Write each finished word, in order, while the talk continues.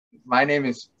My name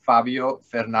is Fabio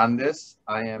Fernandez.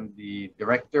 I am the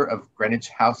director of Greenwich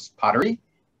House Pottery,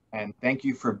 and thank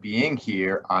you for being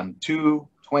here on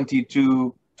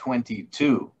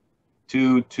 2/22/22.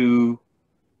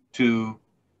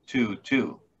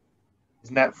 2/2/2/2.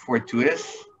 Isn't that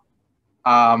fortuitous?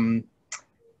 Um,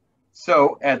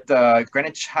 so at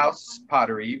Greenwich House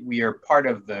Pottery, we are part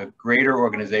of the greater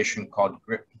organization called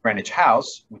Greenwich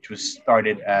House, which was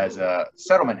started as a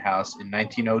settlement house in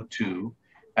 1902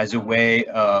 as a way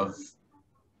of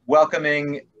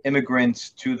welcoming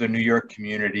immigrants to the New York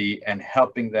community and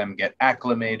helping them get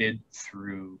acclimated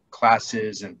through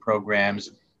classes and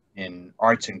programs in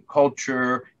arts and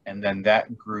culture. And then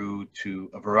that grew to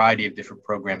a variety of different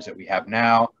programs that we have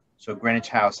now. So Greenwich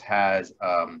House has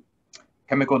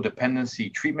chemical dependency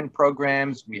treatment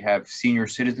programs. We have senior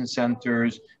citizen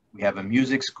centers. We have a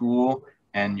music school.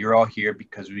 And you're all here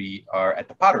because we are at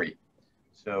the Pottery.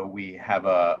 So we have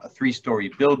a three-story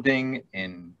building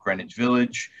in Greenwich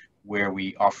Village where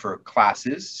we offer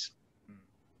classes,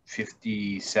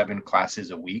 57 classes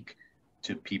a week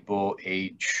to people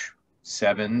age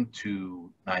 7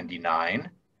 to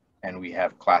 99. And we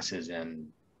have classes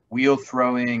in wheel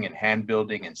throwing and hand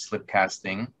building and slip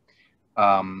casting.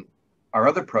 Our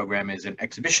other program is an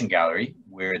exhibition gallery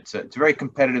where it's a very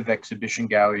competitive exhibition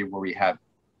gallery where we have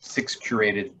 6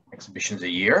 curated exhibitions a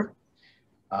year.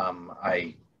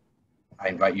 I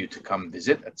invite you to come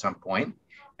visit at some point.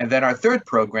 And then our third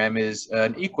program is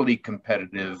an equally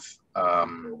competitive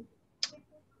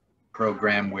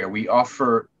program where we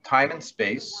offer time and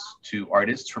space to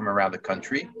artists from around the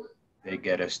country. They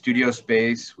get a studio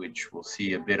space, which we'll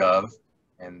see a bit of,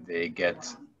 and they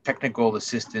get technical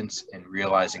assistance in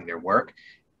realizing their work.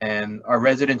 And our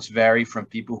residents vary from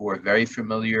people who are very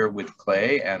familiar with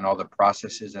clay and all the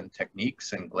processes and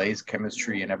techniques and glaze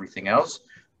chemistry and everything else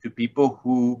to people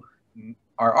who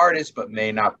are artists but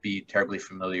may not be terribly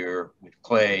familiar with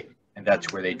clay. And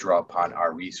that's where they draw upon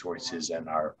our resources and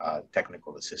our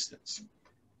technical assistance.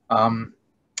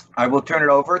 I will turn it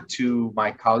over to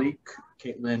my colleague,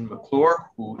 Caitlin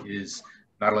McClure, who is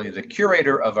not only the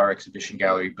curator of our exhibition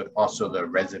gallery, but also the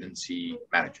residency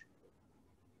manager.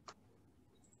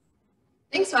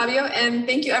 Thanks, Fabio, and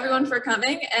thank you everyone for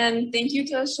coming, and thank you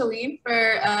to Shellyne for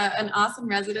an awesome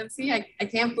residency. I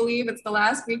can't believe it's the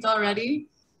last week already.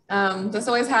 This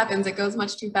always happens, it goes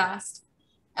much too fast.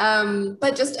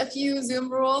 But just a few Zoom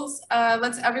rules.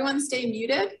 Let's everyone stay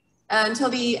muted until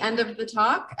the end of the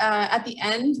talk. At the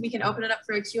end, we can open it up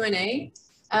for a Q&A.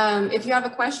 If you have a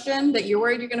question that you're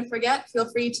worried you're going to forget, feel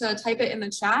free to type it in the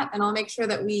chat and I'll make sure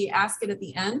that we ask it at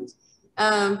the end.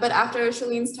 But after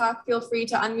Shellyne's talk, feel free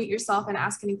to unmute yourself and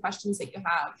ask any questions that you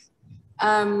have.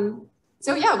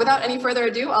 So yeah, without any further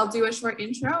ado, I'll do a short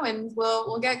intro and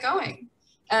we'll get going.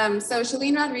 So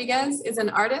Shellyne Rodriguez is an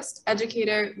artist,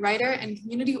 educator, writer, and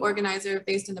community organizer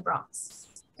based in the Bronx.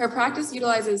 Her practice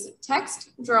utilizes text,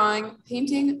 drawing,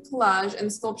 painting, collage,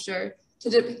 and sculpture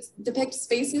to depict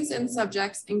spaces and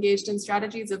subjects engaged in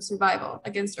strategies of survival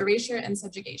against erasure and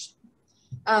subjugation.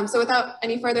 So without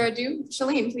any further ado,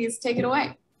 Shellyne, please take it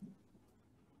away.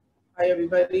 Hi,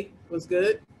 everybody. What's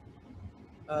good?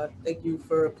 Thank you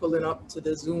for pulling up to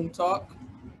the Zoom talk.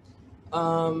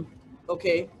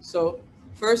 Okay, so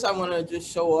first I want to just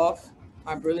show off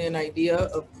my brilliant idea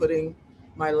of putting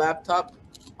my laptop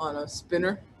on a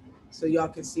spinner so y'all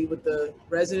can see what the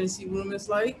residency room is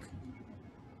like.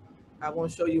 I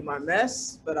won't show you my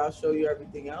mess, but I'll show you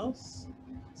everything else.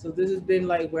 So this has been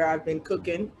like where I've been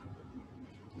cooking,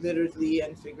 literally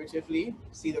and figuratively.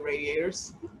 See the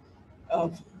radiators.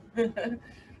 For the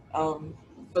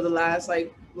last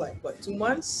like what, 2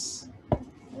 months,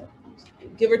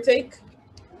 give or take.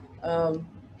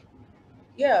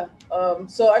 Yeah.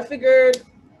 So I figured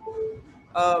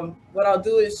what I'll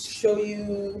do is show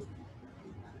you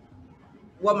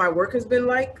what my work has been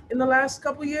like in the last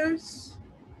couple years.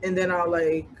 And then I'll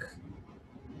like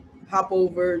hop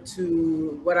over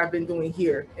to what I've been doing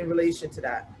here in relation to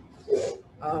that.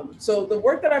 So the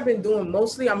work that I've been doing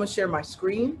mostly, I'm gonna share my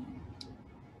screen.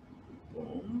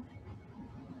 Boom.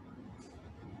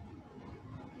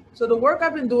 So the work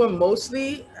I've been doing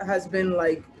mostly has been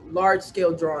like large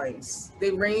scale drawings. They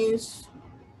range,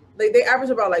 like they average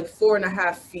about like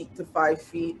 4.5 feet to 5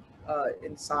 feet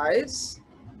in size.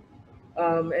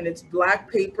 And it's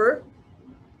black paper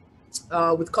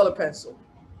with color pencil.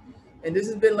 And this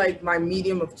has been like my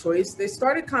medium of choice. They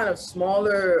started kind of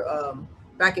smaller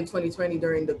back in 2020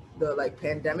 during the like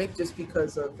pandemic, just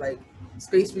because of like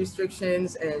space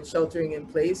restrictions and sheltering in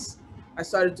place. I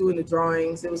started doing the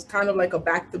drawings. It was kind of like a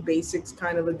back to basics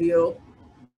kind of a deal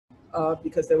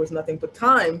because there was nothing but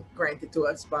time granted to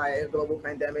us by a global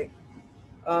pandemic.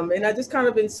 And I just kind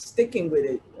of been sticking with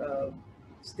it,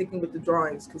 sticking with the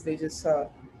drawings because they just,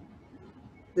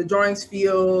 the drawings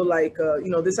feel like,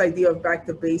 this idea of back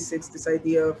to basics, this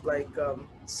idea of like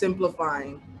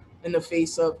simplifying in the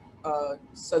face of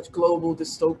such global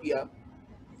dystopia,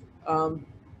 um,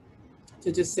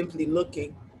 to just simply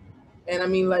looking. And I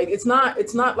mean, like, it's not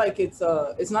like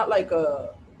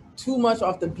too much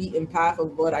off the beaten path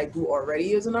of what I do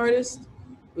already as an artist,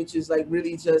 which is like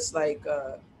really just like,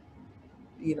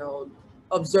 you know,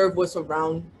 observe what's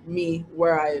around me,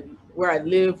 where I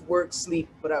live, work, sleep,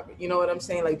 whatever. You know what I'm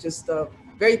saying? Like just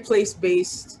very place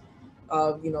based.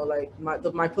 Like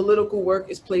my political work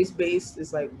is place based.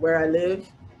 Is like where I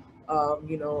live. Um,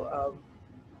 you know, um,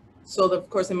 of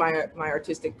course in my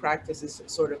artistic practice is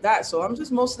sort of that. So I'm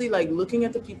just mostly like looking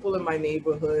at the people in my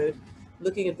neighborhood,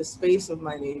 looking at the space of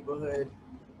my neighborhood,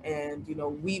 and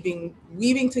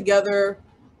weaving together,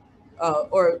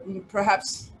 or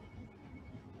perhaps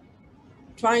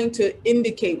trying to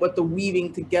indicate what the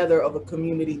weaving together of a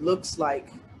community looks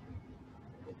like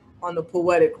on the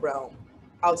poetic realm,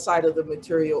 outside of the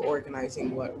material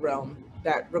organizing realm,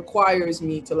 that requires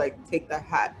me to like take the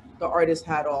artist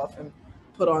hat off and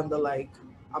put on the like,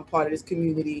 I'm part of this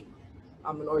community,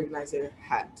 I'm an organizer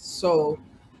hat. So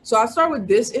I'll start with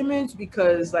this image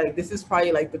because like this is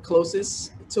probably like the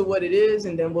closest to what it is,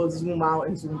 and then we'll zoom out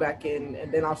and zoom back in,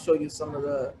 and then I'll show you some of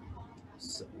the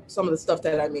stuff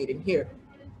that I made in here.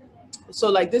 So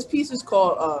like this piece is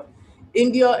called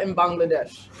India and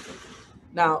Bangladesh.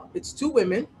 Now it's two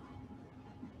women.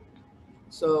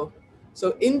 So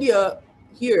India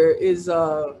here is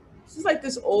this is like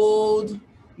this old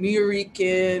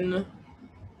Nuyorican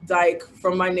dyke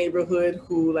from my neighborhood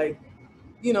who like,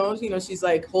 she's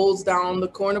like holds down the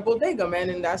corner bodega, man,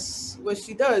 and that's what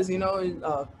she does, and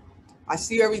I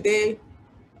see her every day.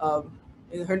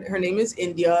 And her name is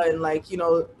India, and like,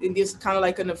 India's kind of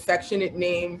like an affectionate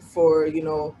name for,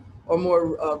 or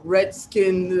more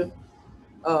red-skinned,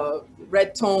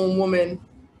 red-tone woman,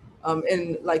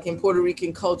 and like in Puerto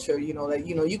Rican culture, like,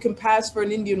 you can pass for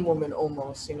an Indian woman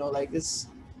almost, like it's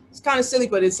kind of silly,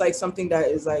 but it's like something that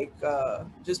is like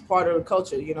just part of the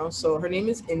culture, So her name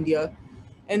is India,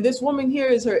 and this woman here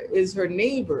is her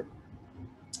neighbor,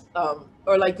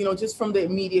 or like, just from the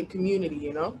immediate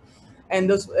community, And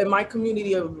this in my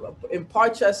community in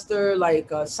Parchester, like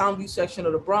Soundview section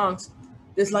of the Bronx,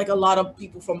 there's like a lot of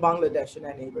people from Bangladesh in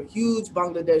that neighborhood, huge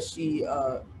Bangladeshi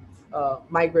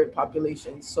migrant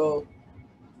population. So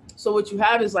what you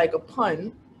have is like a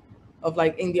pun of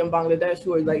like India and Bangladesh,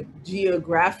 who are like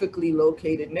geographically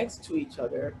located next to each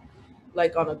other,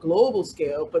 like on a global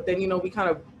scale. But then, we kind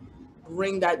of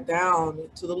bring that down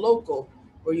to the local,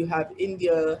 where you have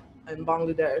India and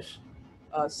Bangladesh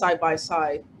side by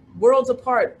side, worlds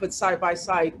apart, but side by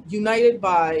side, united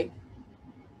by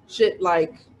shit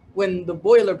like when the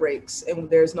boiler breaks and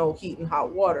there's no heat and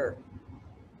hot water,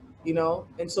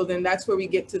 And so then that's where we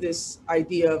get to this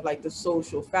idea of like the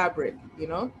social fabric,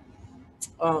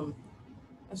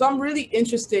 So I'm really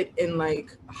interested in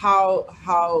like how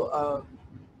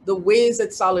the ways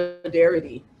that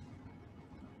solidarity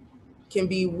can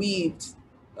be weaved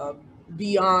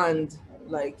beyond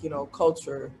like,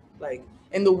 culture, like,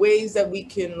 and the ways that we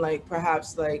can like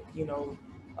perhaps like,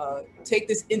 take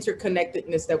this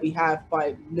interconnectedness that we have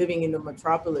by living in the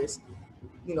metropolis,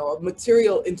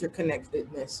 material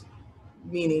interconnectedness,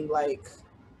 meaning like,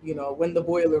 when the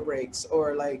boiler breaks,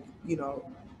 or like,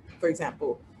 for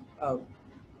example,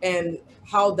 and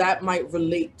how that might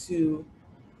relate to,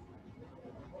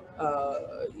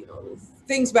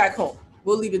 things back home.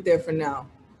 We'll leave it there for now.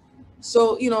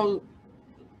 So,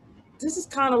 this is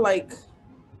kind of like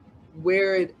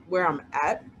where I'm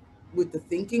at with the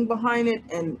thinking behind it.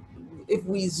 And if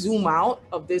we zoom out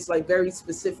of this like very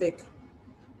specific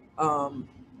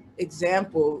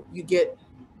example, you get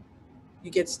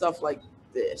stuff like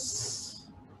this.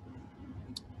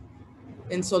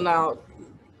 And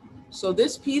so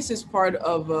this piece is part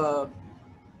of let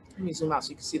me zoom out so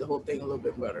you can see the whole thing a little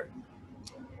bit better.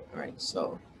 All right,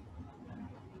 so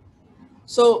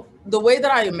the way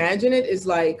that I imagine it is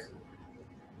like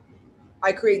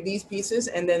I create these pieces,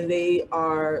 and then they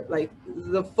are like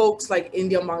the folks like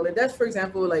India, Bangladesh, for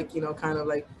example, like, kind of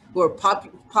like who are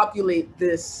populate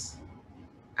this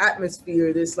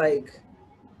atmosphere, this like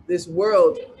this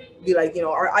world, be like,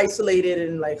 are isolated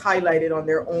and like highlighted on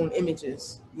their own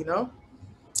images,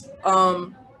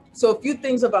 So a few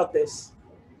things about this.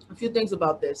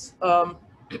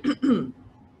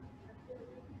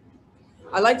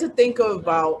 I like to think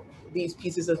about these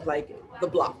pieces as like the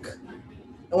block.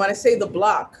 And when I say the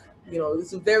block,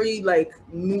 this is very like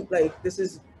this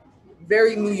is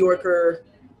very New Yorker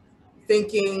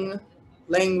thinking,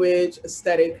 language,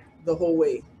 aesthetic, the whole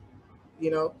way,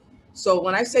 you know? So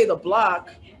when I say the block,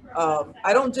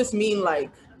 I don't just mean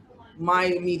like my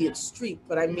immediate street,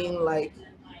 but I mean like,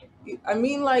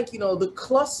 you know, the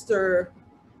cluster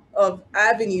of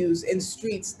avenues and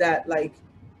streets that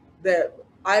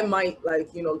I might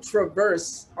like, you know,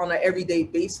 traverse on an everyday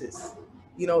basis.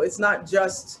 You know, it's not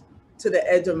just to the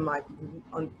edge of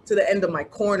to the end of my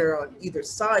corner on either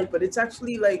side, but it's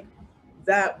actually like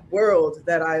that world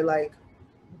that I like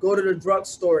go to the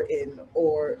drugstore in,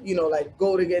 or, you know, like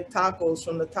go to get tacos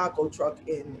from the taco truck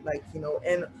in, like, you know,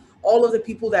 and all of the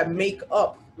people that make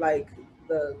up like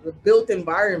the built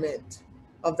environment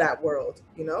of that world,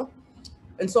 you know?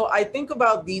 And so I think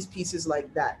about these pieces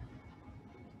like that.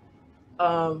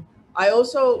 I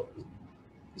also,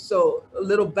 so a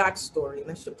little backstory,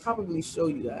 and I should probably show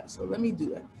you that. So let me do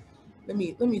that. Let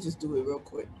me just do it real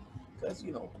quick, because,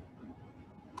 you know,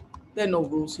 there are no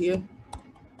rules here.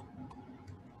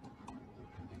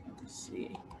 Let's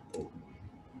see.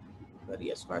 But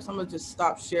yes, first I'm gonna just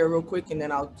stop share real quick, and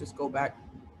then I'll just go back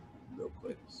real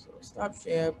quick. So stop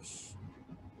share,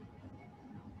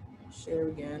 share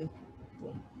again.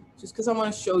 Boom. Just because I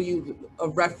want to show you a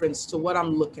reference to what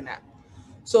I'm looking at.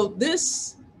 So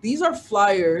these are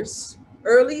flyers,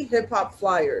 early hip hop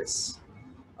flyers,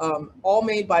 all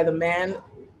made by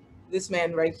this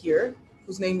man right here,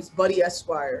 whose name is Buddy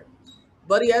Esquire.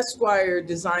 Buddy Esquire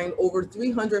designed over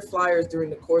 300 flyers during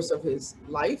the course of his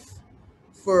life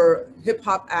for hip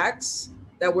hop acts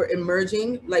that were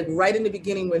emerging, like right in the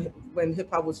beginning when hip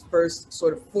hop was first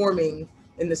sort of forming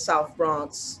in the South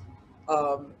Bronx,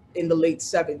 in the late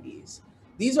 70s.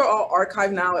 These are all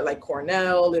archived now at like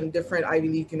Cornell and different Ivy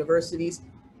League universities.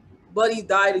 Buddy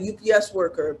died, a UPS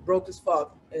worker, broke as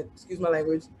fuck, excuse my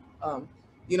language.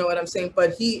 You know what I'm saying?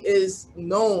 But he is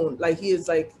known, like he is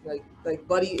like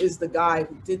Buddy is the guy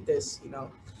who did this, you know?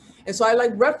 And so I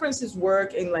like reference his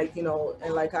work, and like, you know,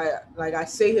 and like I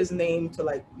say his name to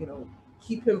like, you know,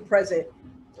 keep him present,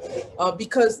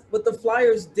 because what the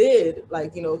flyers did,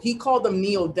 like, you know, he called them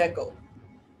neo-deco.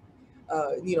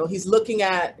 You know,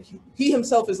 he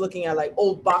himself is looking at like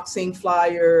old boxing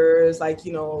flyers, like,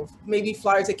 you know, maybe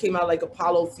flyers that came out like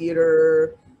Apollo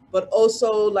Theater, but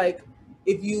also like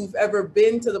if you've ever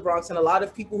been to the Bronx, and a lot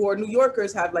of people who are New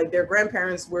Yorkers have like their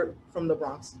grandparents were from the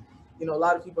Bronx. You know, a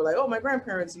lot of people are like, oh, my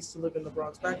grandparents used to live in the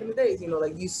Bronx back in the days. You know,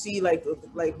 like you see like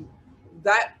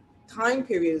that time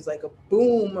period is like a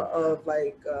boom of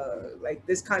like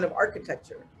this kind of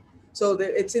architecture. So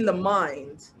it's in the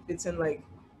mind. It's in like,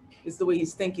 it's the way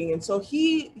he's thinking. And so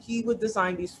he would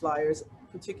design these flyers,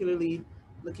 particularly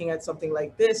looking at something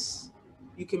like this.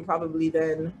 You can probably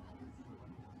then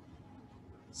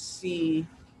see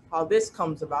how this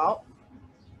comes about,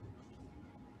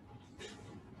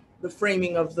 the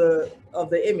framing of the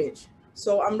image.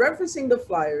 So I'm referencing the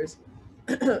flyers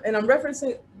and I'm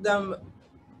referencing them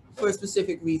for a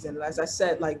specific reason. As I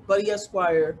said, like Buddy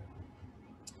Esquire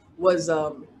was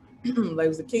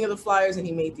was the king of the flyers, and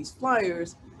he made these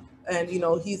flyers. And, you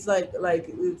know, he's like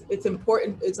it's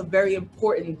important. It's a very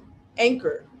important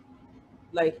anchor,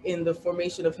 like in the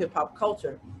formation of hip hop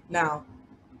culture. Now,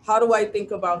 how do I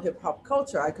think about hip hop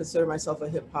culture? I consider myself a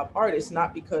hip hop artist,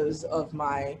 not because of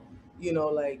my, you know,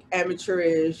 like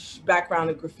amateurish background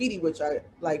in graffiti, which I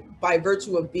like by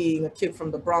virtue of being a kid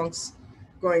from the Bronx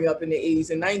growing up in the 80s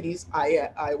and 90s,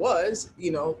 I was,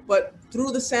 you know, but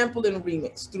through the sample and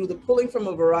remix, through the pulling from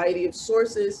a variety of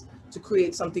sources to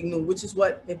create something new, which is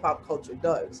what hip hop culture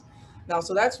does. Now,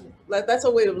 so that's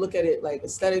a way to look at it, like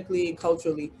aesthetically and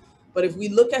culturally. But if we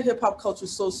look at hip hop culture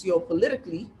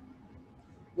socio-politically,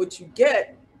 what you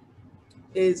get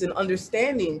is an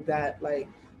understanding that like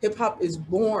hip hop is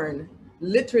born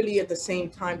literally at the same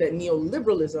time that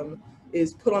neoliberalism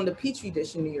is put on the petri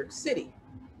dish in New York City.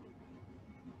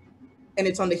 And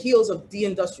it's on the heels of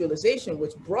deindustrialization,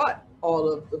 which brought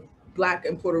all of the Black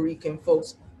and Puerto Rican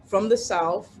folks from the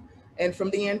South and from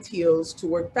the Antilles to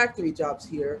work factory jobs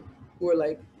here, who are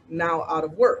like now out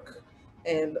of work.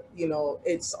 And, you know,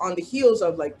 it's on the heels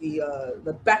of like the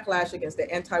backlash against the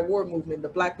anti-war movement, the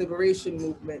Black liberation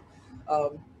movement.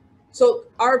 So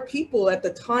our people at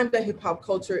the time that hip hop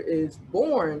culture is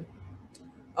born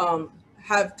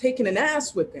have taken an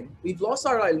ass whipping. We've lost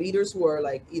our leaders who are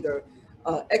like either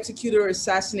executed,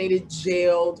 assassinated,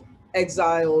 jailed,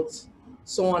 exiled,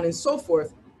 so on and so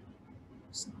forth.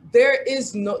 There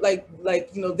is no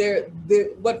you know, there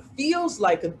what feels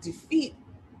like a defeat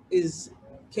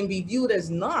can be viewed as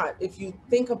not, if you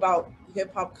think about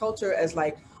hip hop culture as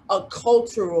like a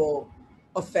cultural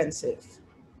offensive.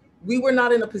 We were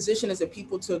not in a position as a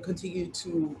people to continue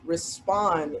to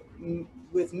respond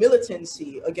with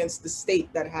militancy against the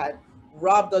state that had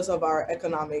robbed us of our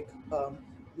economic,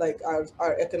 like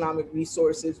our economic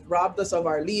resources, robbed us of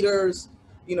our leaders,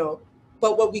 you know.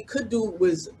 But what we could do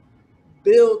was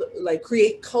build, like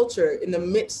create culture in the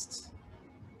midst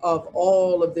of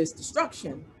all of this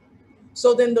destruction.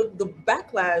 So then the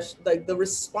backlash, like the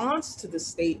response to the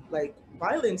state like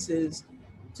violence is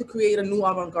to create a new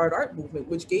avant-garde art movement,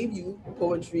 which gave you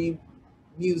poetry,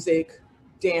 music,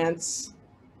 dance,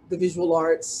 the visual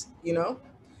arts, you know?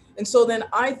 And so then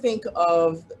I think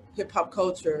of hip hop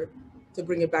culture, to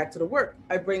bring it back to the work.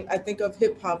 I think of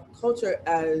hip hop culture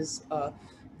as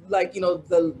like, you know,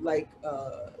 the like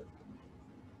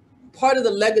part of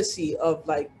the legacy of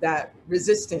like that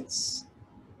resistance,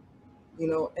 you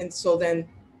know. And so then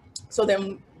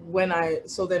when I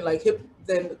so then like hip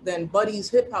then Buddy's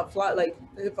hip hop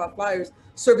flyers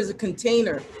serve as a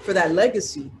container for that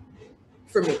legacy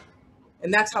for me.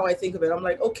 And that's how I think of it. I'm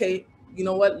like, okay, you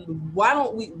know what? Why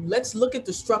don't let's look at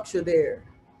the structure there.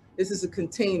 This is a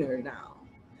container now,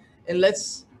 and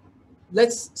let's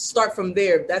start from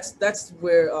there. That's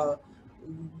where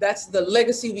that's the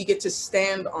legacy we get to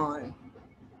stand on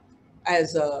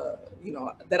as a, you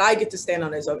know, that I get to stand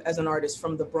on as an artist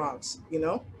from the Bronx, you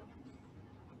know.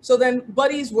 So then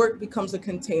Buddy's work becomes a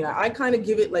container. I kind of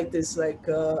give it like this, I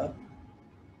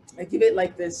give it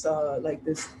like this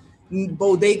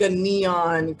bodega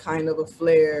neon kind of a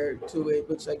flair to it,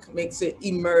 which like makes it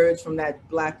emerge from that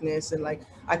blackness. And like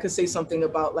I could say something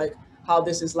about like how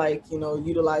this is like, you know,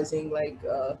 utilizing like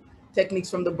techniques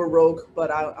from the Baroque,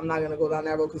 but I'm not gonna go down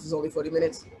that road because it's only 40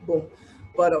 minutes. Boom.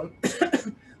 But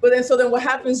but then so then what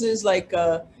happens is like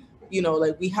you know,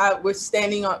 like we're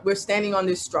standing on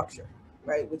this structure,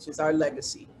 right, which is our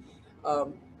legacy.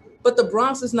 But the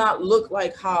Bronx does not look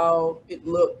like how it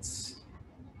looked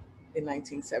in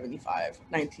 1975,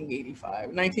 1985,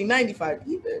 1995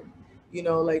 either. You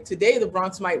know, like today the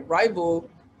Bronx might rival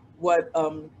what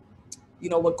you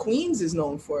know, what Queens is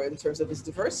known for in terms of its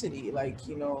diversity. Like,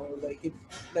 you know,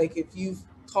 like if you've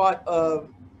taught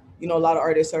you know, a lot of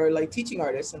artists are like teaching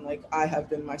artists, and like I have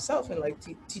been myself, and like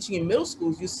teaching in middle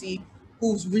schools, you see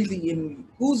who's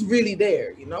really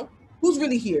there, you know, who's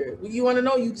really here. You want to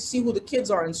know, you can see who the kids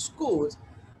are in schools.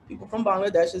 People from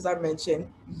Bangladesh, as I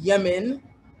mentioned, Yemen,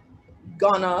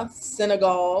 Ghana,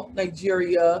 Senegal,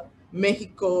 Nigeria,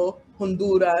 Mexico,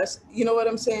 Honduras. You know what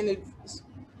I'm saying? It's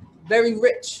very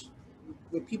rich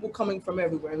with people coming from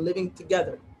everywhere and living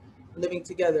together.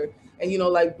 And, you know,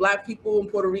 like Black people and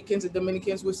Puerto Ricans and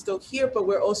Dominicans, we're still here, but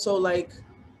we're also like,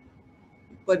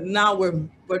 but now we're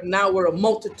a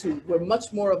multitude. We're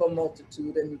much more of a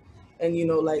multitude. And you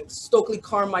know, like Stokely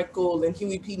Carmichael and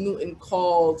Huey P. Newton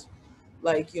called,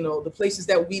 like, you know, the places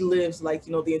that we live, like,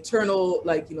 you know, the internal,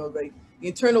 like, you know, like the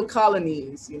internal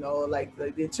colonies, you know, like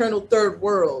the internal third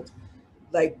world.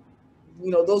 Like, you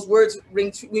know, those words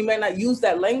ring true. We might not use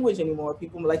that language anymore.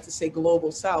 People like to say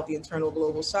global South, the internal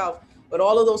global South, but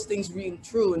all of those things ring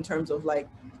true in terms of like,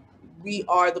 we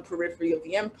are the periphery of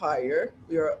the empire.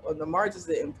 We are on the margins of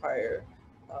the empire.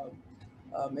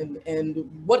 And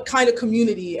what kind of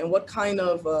community and what kind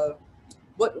of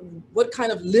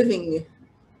living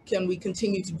can we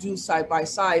continue to do side by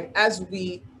side as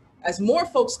more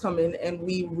folks come in, and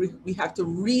we have to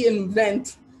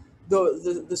reinvent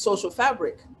the social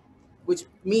fabric, which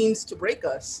means to break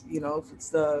us. You know, it's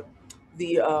the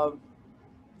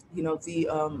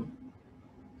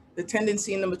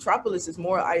tendency in the metropolis is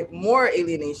more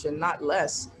alienation, not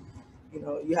less. You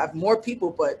know, you have more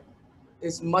people, but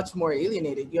it's much more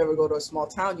alienated. You ever go to a small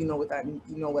town, you know what I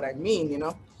mean, you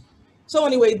know? So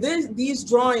anyway, these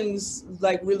drawings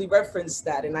like really reference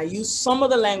that. And I use some of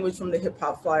the language from the hip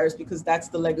hop flyers because that's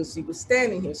the legacy we're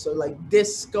standing here. So like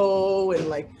disco, and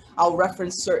like I'll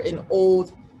reference certain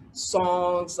old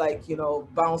songs like, you know,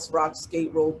 Bounce, Rock,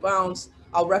 Skate, Roll, Bounce.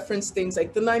 I'll reference things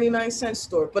like the 99-cent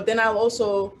store, but then I'll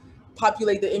also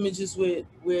populate the images with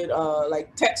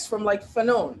like text from like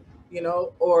Fanon, you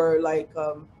know, or like,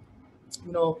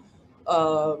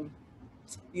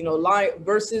 line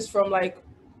verses from like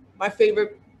my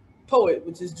favorite poet,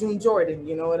 which is June Jordan,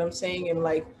 you know what I'm saying? And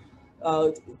like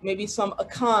maybe some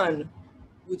Akan,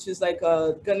 which is like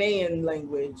a Ghanaian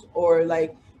language, or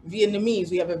like Vietnamese.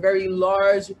 We have a very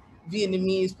large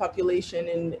Vietnamese population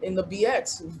in the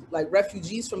BX, like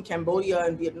refugees from Cambodia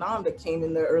and Vietnam that came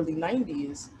in the early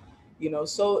 90s, you know,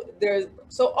 so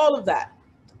all of that.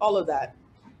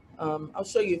 I'll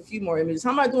show you a few more images. How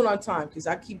am I doing on time? Because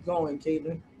I keep going,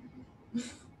 Caitlin.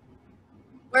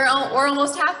 We're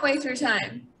almost halfway through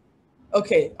time.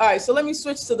 Okay, all right, so let me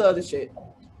switch to the other shit.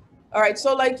 All right,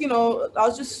 so like, you know,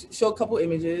 I'll just show a couple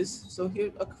images. So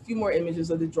here a few more images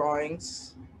of the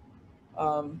drawings.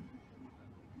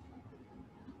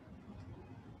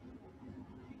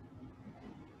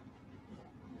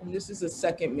 And this is the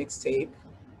second mixtape.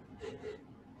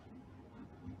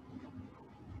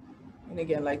 And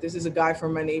again, like this is a guy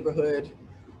from my neighborhood.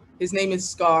 His name is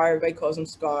Scar. Everybody calls him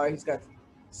Scar. He's got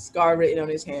Scar written on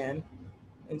his hand.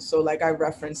 And so like I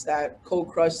referenced that cold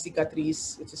crush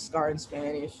cicatriz, which is scar in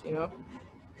Spanish, you know.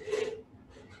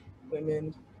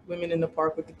 Women in the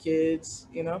park with the kids,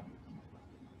 you know.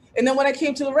 And then when I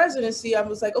came to the residency, I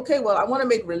was like, okay, well, I want to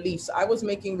make reliefs. I was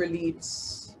making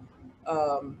reliefs.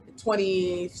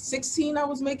 2016, I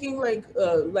was making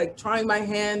like trying my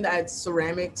hand at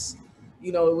ceramics.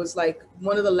 You know, it was like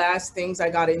one of the last things I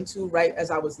got into right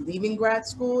as I was leaving grad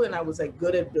school, and I was like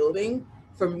good at building.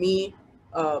 For me,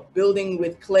 building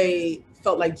with clay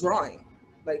felt like drawing.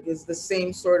 Like it's the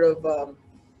same sort of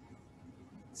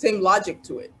same logic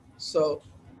to it. So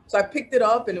I picked it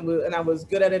up and I was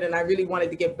good at it, and I really wanted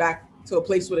to get back to a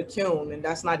place with a kiln, and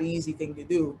that's not an easy thing to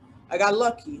do. I got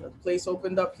lucky. A place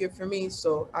opened up here for me,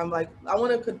 so I'm like, I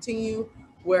want to continue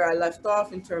where I left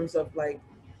off in terms of like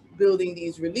building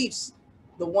these reliefs.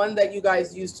 The one that you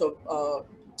guys used to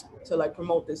like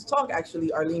promote this talk,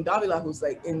 actually, Arlene Davila, who's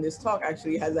like in this talk,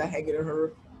 actually has that hanging in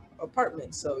her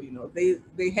apartment. So you know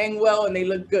they hang well and they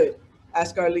look good.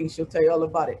 Ask Arlene, she'll tell you all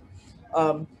about it.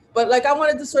 But like I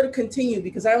wanted to sort of continue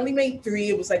because I only made 3.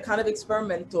 It was like kind of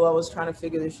experimental. I was trying to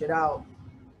figure this shit out.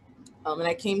 And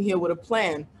I came here with a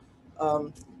plan.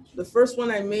 The first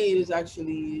one I made is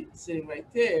actually sitting right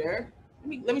there.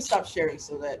 Let me stop sharing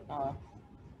so that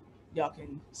y'all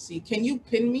can see. Can you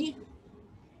pin me?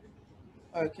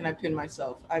 Or can I pin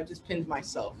myself? I've just pinned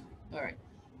myself. All right.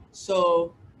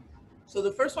 So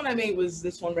the first one I made was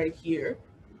this one right here.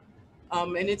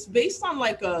 And it's based on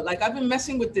like I've been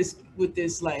messing with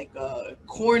this like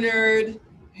cornered,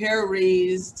 hair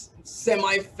raised,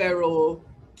 semi-feral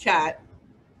cat,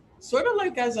 sort of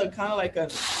like as a kind of like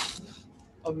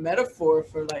a metaphor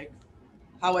for like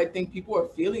how I think people are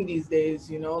feeling these days,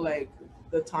 you know, like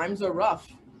the times are rough.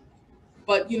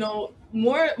 But you know,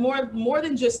 more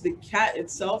than just the cat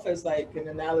itself as like an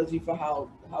analogy for how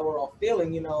we're all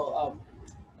feeling, you know,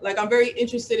 like I'm very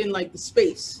interested in like the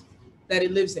space that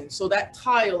it lives in. So that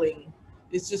tiling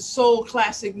is just so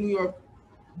classic New York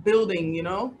building, you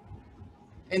know?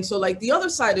 And so like the other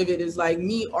side of it is like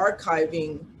me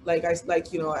archiving, like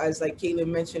you know, as like Caitlin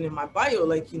mentioned in my bio,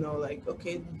 like, you know, like,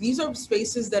 okay, these are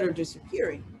spaces that are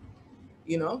disappearing,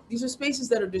 you know? These are spaces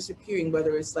that are disappearing,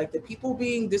 whether it's like the people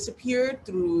being disappeared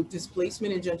through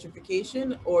displacement and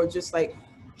gentrification, or just like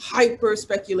hyper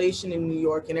speculation in New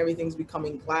York and everything's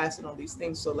becoming glass and all these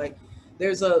things. So like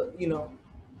there's a, you know,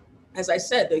 as I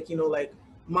said, like, you know, like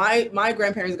my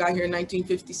grandparents got here in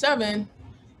 1957,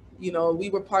 you know, we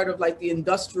were part of like the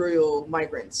industrial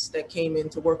migrants that came in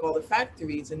to work all the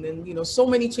factories. And then, you know, so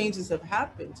many changes have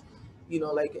happened, you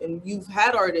know, like, and you've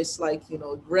had artists like, you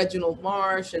know, Reginald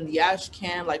Marsh and the Ash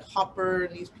Can, like Hopper,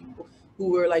 and these people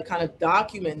who were like kind of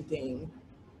documenting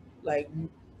like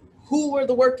who were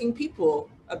the working people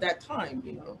of that time,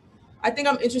 you know. I think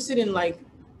I'm interested in like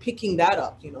picking that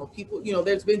up, you know, people, you know,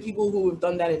 there's been people who have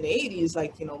done that in the 80s,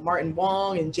 like, you know, Martin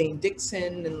Wong and Jane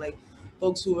Dixon, and like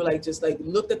folks who were like, just like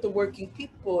looked at the working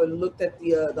people and looked at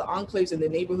the enclaves and the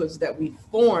neighborhoods that we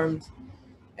formed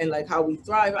and like how we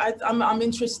thrive. I'm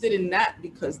interested in that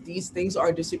because these things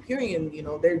are disappearing, and, you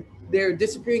know, they're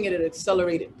disappearing at an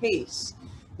accelerated pace.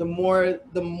 The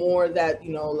more that,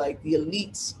 you know, like the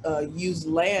elites use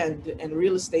land and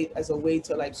real estate as a way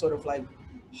to like sort of like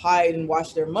hide and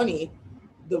wash their money,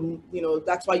 you know,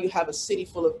 that's why you have a city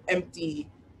full of empty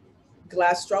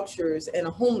glass structures and a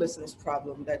homelessness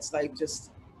problem that's like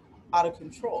just out of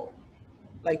control,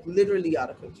 like literally out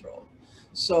of control.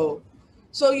 So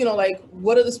you know, like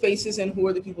what are the spaces and who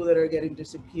are the people that are getting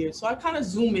disappeared? So I kind of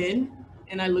zoom in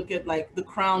and I look at like the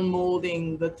crown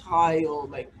molding, the tile,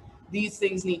 like these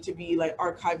things need to be like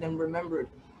archived and remembered.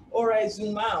 Or I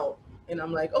zoom out and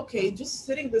I'm like, okay, just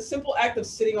the simple act of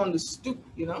sitting on the stoop,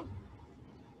 you know?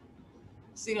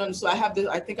 So I have this,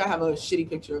 I think I have a shitty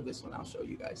picture of this one. I'll show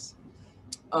you guys.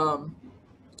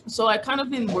 So I kind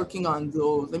of been working on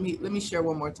those. Let me share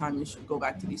one more time and go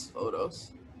back to these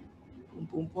photos. Boom,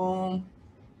 boom, boom.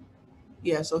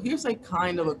 Yeah, so here's like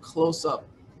kind of a close up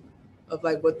of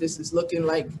like what this is looking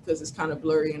like because it's kind of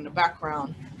blurry in the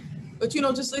background. But, you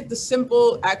know, just like the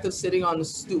simple act of sitting on the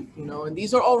stoop, you know, and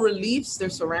these are all reliefs.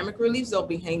 They're ceramic reliefs. They'll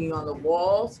be hanging on the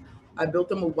walls. I built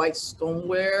them with white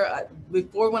stoneware.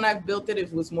 Before, when I built it,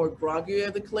 it was more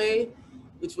groggier, the clay,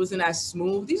 which wasn't as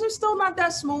smooth. These are still not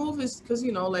that smooth. It's because,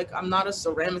 you know, like I'm not a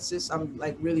ceramicist. I'm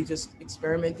like really just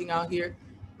experimenting out here.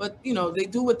 But, you know, they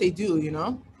do what they do, you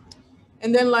know.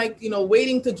 And then like, you know,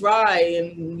 waiting to dry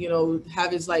and, you know,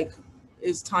 have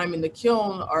his time in the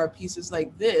kiln are pieces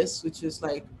like this, which is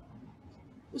like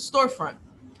the storefront.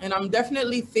 And I'm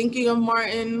definitely thinking of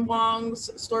Martin Wong's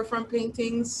storefront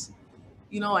paintings.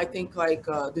 I think like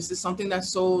this is something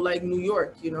that's so like New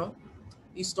York,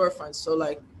 these storefronts. So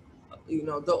like,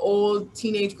 the old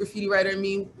teenage graffiti writer in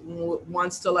me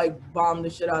wants to like bomb the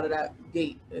shit out of that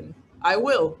gate. And I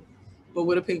will, but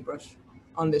with a paintbrush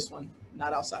on this one,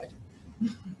 not outside,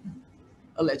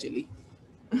 allegedly.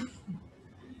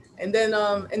 And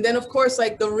then of course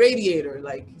like the radiator,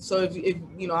 like, so if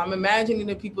I'm imagining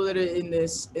the people that are in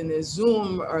this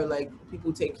Zoom are like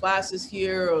people who take classes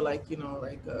here, or like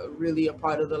really a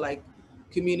part of the like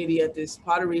community at this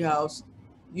pottery house.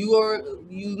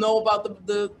 You know about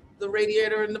the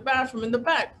radiator in the bathroom in the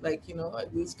back, like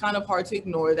it's kind of hard to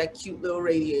ignore that cute little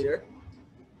radiator.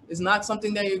 It's not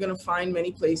something that you're going to find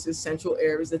many places. Central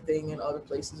air is a thing in other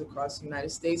places across the United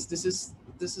States. This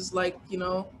is like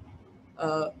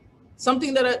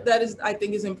something that is, I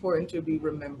think, is important to be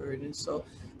remembered. And so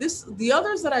the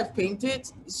others that I've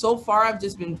painted so far, I've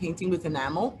just been painting with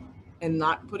enamel and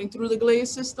not putting through the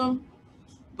glaze system.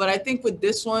 But I think with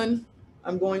this one,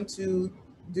 I'm going to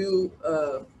do,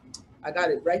 I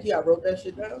got it right here. I wrote that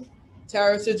shit down.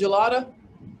 Terra Sigillata,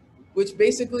 which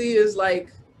basically is like,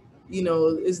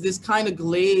 is this kind of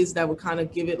glaze that would kind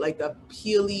of give it like a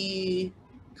peely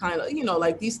kind of,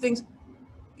 like these things.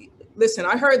 Listen,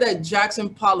 I heard that Jackson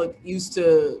Pollock used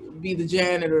to be the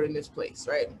janitor in this place,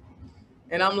 right?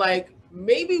 And I'm like,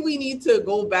 maybe we need to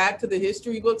go back to the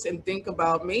history books and think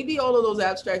about maybe all of those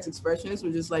abstract expressionists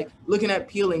were just like looking at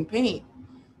peeling paint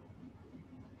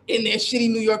in their shitty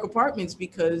New York apartments,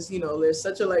 because, there's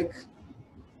such a like,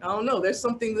 I don't know, there's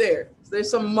something there. There's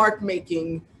some mark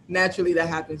making naturally that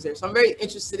happens there. So I'm very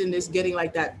interested in this getting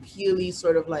like that peely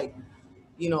sort of like,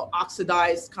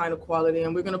 oxidized kind of quality.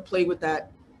 And we're going to play with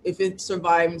that if it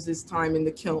survives this time in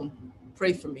the kiln.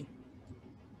 Pray for me.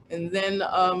 And then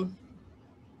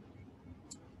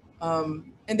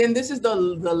this is the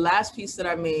last piece that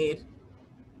I made,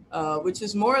 which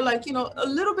is more like, a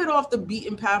little bit off the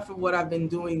beaten path of what I've been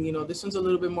doing. This one's a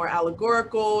little bit more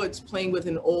allegorical. It's playing with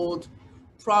an old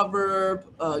proverb,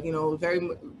 very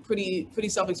pretty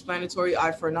self-explanatory: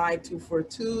 eye for an eye, tooth for a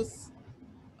tooth.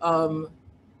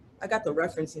 I got the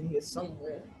reference in here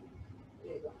somewhere.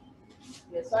 There you go.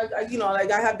 Yes,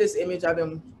 I have this image I've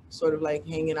been sort of like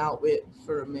hanging out with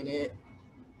for a minute.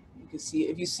 You can see,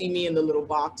 if you see me in the little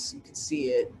box, you can see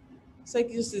it. It's like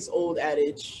just this old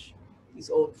adage, these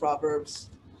old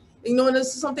proverbs. And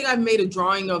this is something I've made a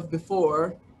drawing of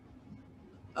before.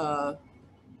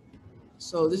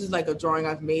 So this is like a drawing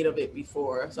I've made of it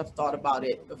before. So I've thought about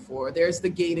it before. There's the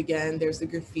gate again. There's the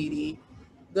graffiti.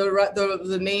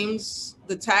 The names,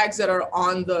 the tags that are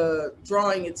on the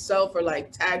drawing itself are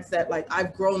like tags that like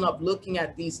I've grown up looking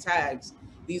at these tags.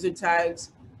 These are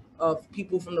tags of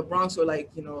people from the Bronx, or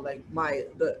like, like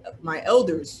my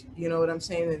elders, you know what I'm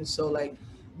saying? And so like,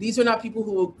 these are not people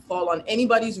who will fall on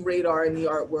anybody's radar in the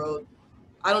art world.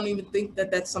 I don't even think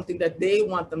that that's something that they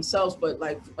want themselves, but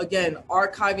like, again,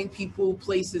 archiving people,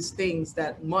 places, things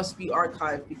that must be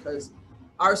archived, because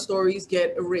our stories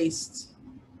get erased.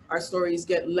 Our stories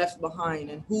get left behind,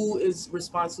 and who is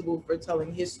responsible for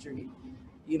telling history?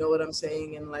 You know what I'm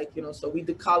saying? And like, so we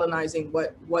decolonizing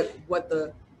what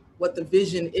the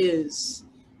vision is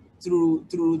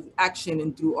through action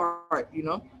and through art,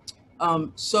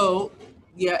 So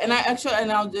yeah, and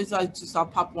I'll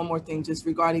pop one more thing just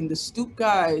regarding the stoop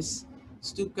guys.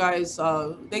 Stoop guys,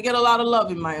 they get a lot of love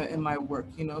in my work,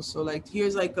 So like,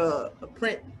 here's like a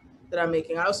print that I'm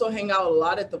making. I also hang out a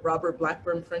lot at the Robert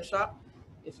Blackburn print shop.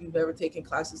 If you've ever taken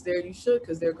classes there, you should,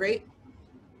 because they're great.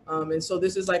 And so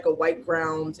this is like a white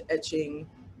ground etching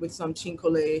with some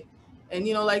chinkole. And,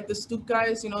 like the stoop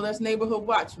guys, that's neighborhood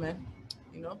watch, man.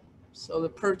 So the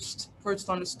perched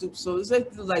on the stoop. So it's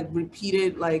like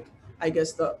repeated, like, I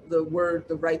guess the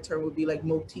right term would be like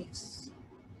motifs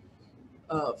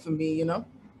for me,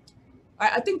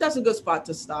 I think that's a good spot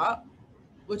to stop.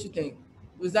 What you think?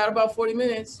 Was that about 40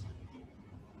 minutes?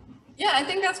 Yeah, I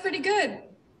think that's pretty good.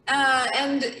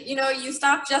 And you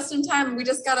stopped just in time. We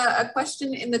just got a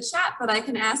question in the chat that I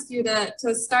can ask you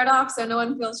to start off, so no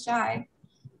one feels shy.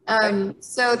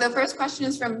 So the first question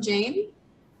is from Jane,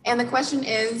 and the question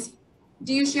is,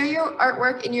 do you share your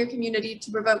artwork in your community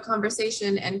to provoke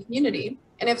conversation and community?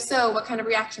 And if so, what kind of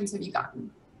reactions have you gotten?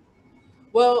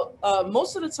 Well,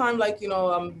 most of the time, like,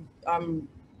 I'm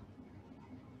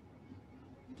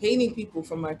painting people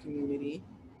from my community.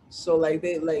 So like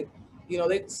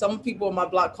some people on my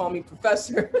block call me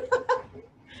professor,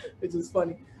 which is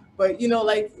funny. But,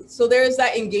 like, so there's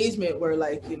that engagement where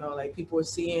like, like people are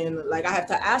seeing, like I have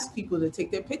to ask people to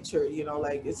take their picture,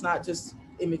 like it's not just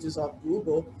images off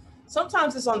Google.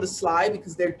 Sometimes it's on the slide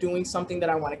because they're doing something that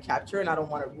I want to capture and I don't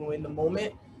want to ruin the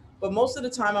moment. But most of the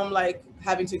time I'm like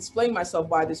having to explain myself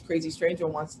why this crazy stranger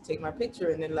wants to take my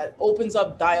picture, and then that opens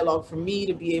up dialogue for me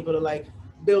to be able to like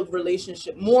build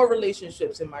more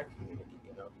relationships in my community,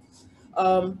 you know.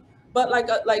 But like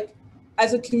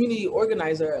as a community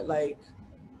organizer, like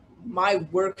my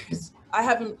work is, I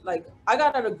haven't, like, I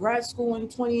got out of grad school in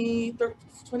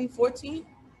 2014.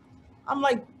 I'm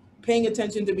like paying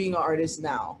attention to being an artist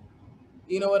now.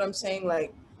 You know what I'm saying?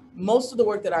 Like most of the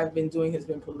work that I've been doing has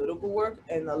been political work,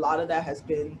 and a lot of that has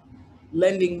been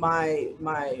lending my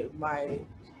art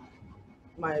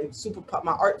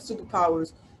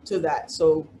superpowers to that.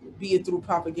 So be it through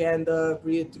propaganda,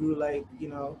 be it through like,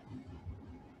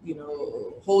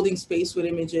 holding space with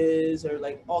images or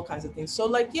like all kinds of things. So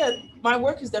like, yeah, my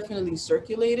work is definitely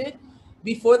circulated.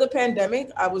 Before the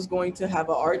pandemic, I was going to have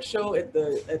an art show at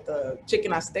the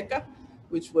Chicken Azteca,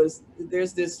 which was,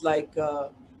 there's this like,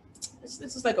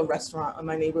 this is like a restaurant in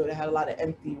my neighborhood that had a lot of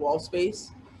empty wall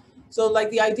space. So like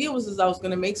the idea was I was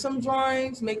gonna make some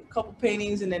drawings, make a couple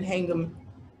paintings, and then hang them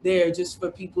there just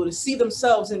for people to see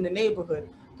themselves in the neighborhood.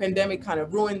 Pandemic kind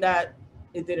of ruined that.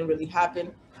 It didn't really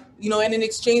happen. And in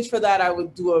exchange for that, I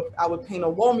would paint a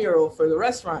wall mural for the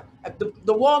restaurant.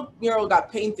 The wall mural got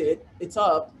painted, it's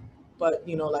up, but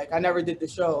like I never did the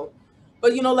show.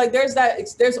 But like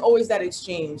there's always that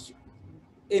exchange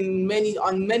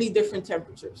on many different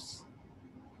temperatures.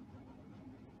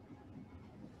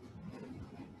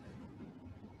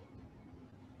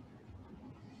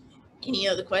 Any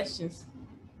other questions?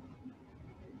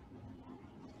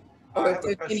 Or if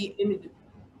there's any image.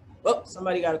 Oh,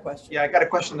 somebody got a question. Yeah, I got a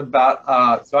question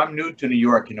about, so I'm new to New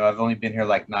York, I've only been here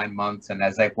like 9 months. And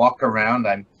as I walk around,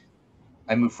 I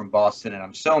moved from Boston, and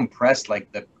I'm so impressed,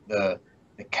 like the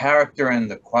character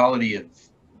and the quality of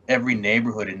every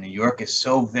neighborhood in New York is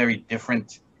so very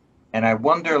different. And I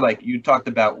wonder, like you talked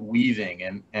about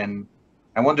weaving, and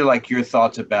I wonder like your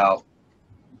thoughts about,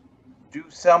 do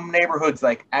some neighborhoods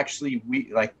like actually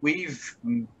weave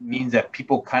means that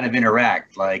people kind of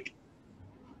interact? Like,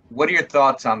 what are your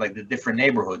thoughts on like the different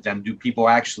neighborhoods, and do people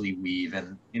actually weave?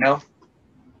 And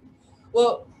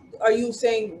Well, are you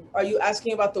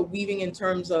asking about the weaving in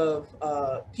terms of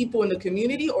people in the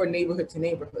community or neighborhood to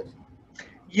neighborhood?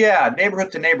 Yeah,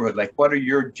 neighborhood to neighborhood. Like, what are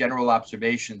your general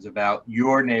observations about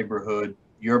your neighborhood,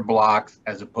 your block,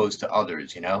 as opposed to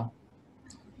others?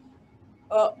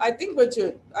 I think I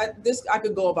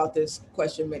could go about this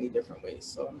question many different ways,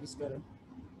 so I'm just gonna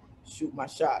shoot my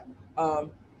shot.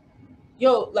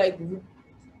 Like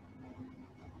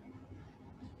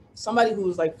somebody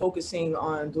who's like focusing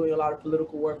on doing a lot of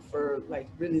political work for like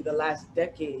really the last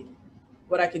decade,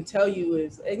 what I can tell you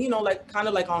is, and like kind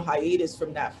of like on hiatus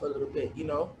from that for a little bit,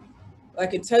 I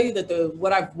can tell you that the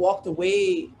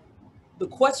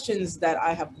questions that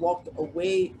I have walked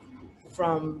away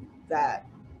from that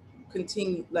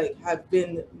continue, like have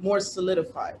been more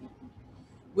solidified,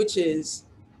 which is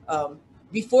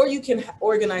before you can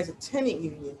organize a tenant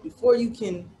union, before you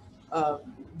can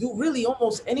do really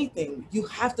almost anything, you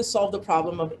have to solve the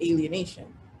problem of alienation.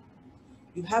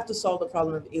 You have to solve the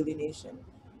problem of alienation.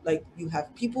 Like, you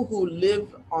have people who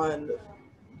live on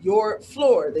your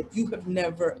floor that you have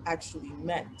never actually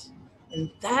met. And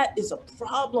that is a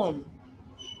problem.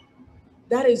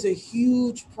 That is a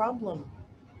huge problem.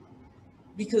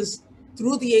 Because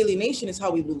through the alienation is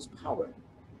how we lose power.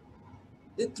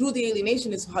 Through the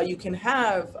alienation is how you can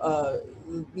have,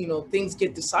 things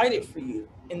get decided for you.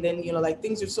 And then, like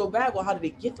things are so bad, well, how did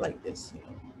it get like this?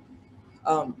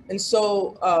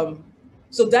 So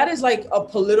that is like a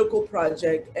political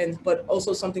project, but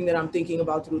also something that I'm thinking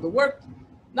about through the work.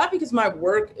 Not because my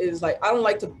work is like, I don't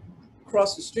like to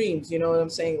cross the streams, you know what I'm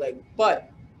saying? Like, but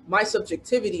my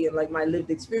subjectivity and like my lived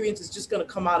experience is just gonna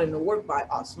come out in the work by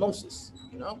osmosis,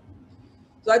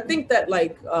 So I think that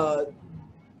like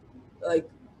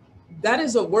that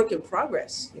is a work in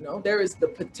progress, There is the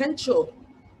potential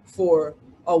for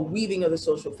a weaving of the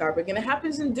social fabric, and it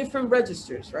happens in different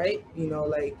registers, right?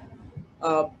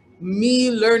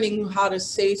 Me learning how to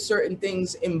say certain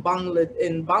things in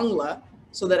Bangla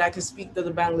so that I can speak to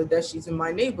the Bangladeshis in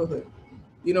my neighborhood.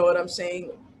 You know what I'm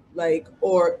saying? Like,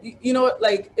 or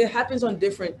like it happens on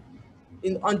different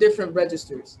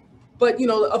registers. But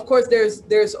of course, there's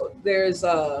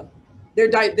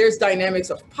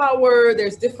dynamics of power.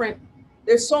 There's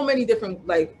so many different,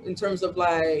 like, in terms of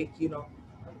like,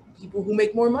 people who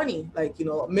make more money, like,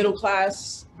 middle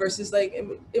class versus like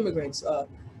immigrants,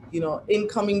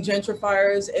 incoming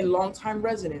gentrifiers and longtime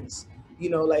residents,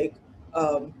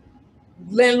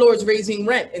 landlords raising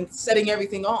rent and setting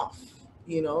everything off,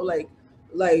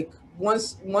 like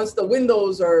once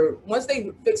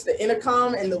they fix the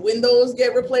intercom and the windows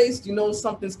get replaced, you know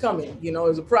something's coming, you know,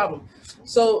 there's a problem.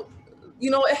 So,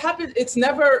 you know, it happens. It's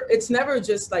never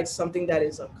just like something that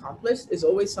is accomplished. It's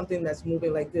always something that's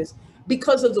moving like this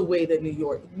because of the way that New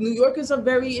York is a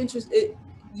very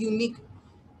unique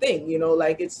thing, you know,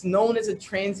 like it's known as a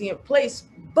transient place,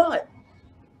 but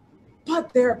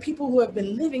there are people who have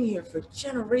been living here for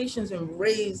generations and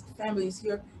raised families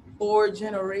here for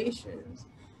generations.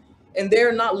 And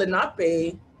they're not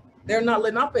Lenape. They're not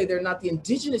the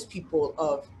indigenous people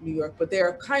of New York, but they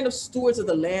are kind of stewards of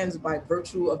the lands by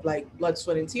virtue of like blood,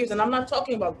 sweat, and tears. And I'm not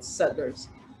talking about settlers.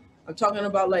 I'm talking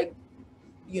about like,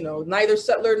 you know, neither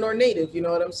settler nor native, you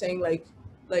know what I'm saying? Like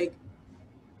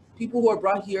people who are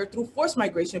brought here through forced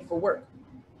migration for work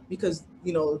because,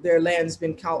 you know, their land's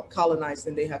been colonized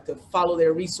and they have to follow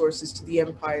their resources to the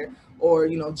empire, or,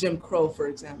 you know, Jim Crow, for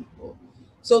example.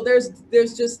 So there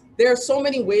are so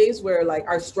many ways where like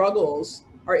our struggles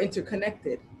are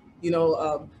interconnected. You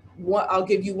know, I'll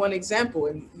give you one example,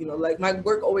 and, you know, like my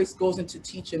work always goes into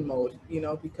teaching mode, you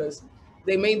know, because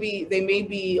they may be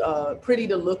pretty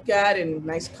to look at and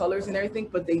nice colors and everything,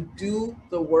 but they do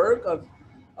the work of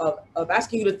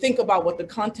asking you to think about what the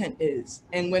content is.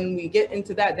 And when we get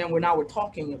into that, then we're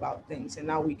talking about things, and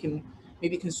now we can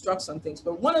maybe construct some things.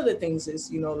 But one of the things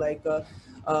is, you know, like,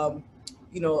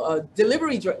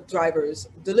 delivery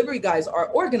guys are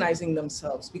organizing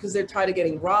themselves because they're tired of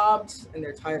getting robbed, and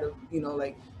they're tired of, you know,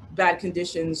 like bad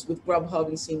conditions with Grubhub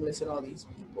and Seamless and all these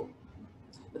people.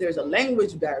 But there's a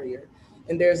language barrier,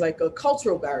 and there's like a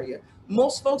cultural barrier.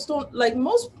 Most folks don't, like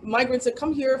most migrants that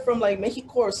come here from like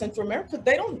Mexico or Central America,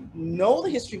 they don't know the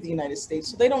history of the United States.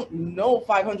 So they don't know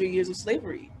 500 years of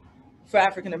slavery for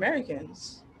African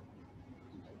Americans,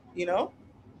 you know?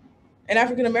 And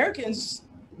African Americans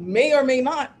may or may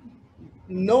not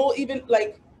know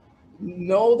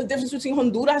the difference between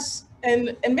Honduras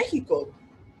and Mexico,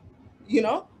 you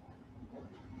know?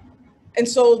 And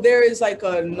so there is like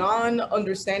a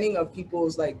non-understanding of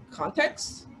people's like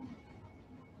context.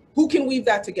 Who can weave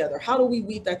that together? How do we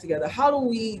weave that together? How do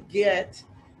we get,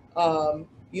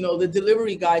 the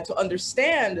delivery guy to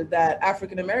understand that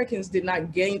African Americans did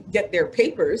not get their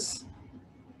papers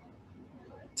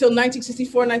till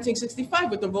 1964,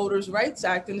 1965 with the Voters' Rights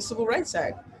Act and the Civil Rights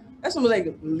Act. That's when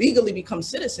they legally become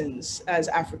citizens as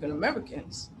African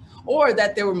Americans, or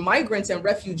that there were migrants and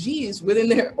refugees within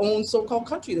their own so-called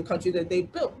country, the country that they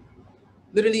built,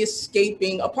 literally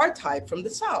escaping apartheid from the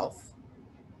South.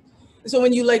 So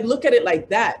when you like look at it like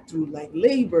that, through like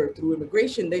labor, through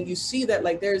immigration, then you see that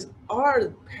like there's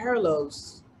are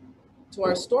parallels to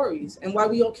our stories and why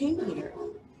we all came here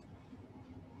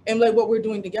and like what we're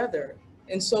doing together.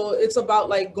 And so it's about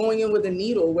like going in with a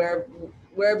needle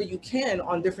wherever you can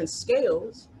on different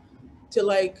scales to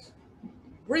like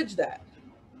bridge it,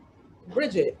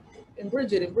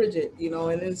 you know.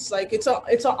 And it's like it's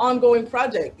an ongoing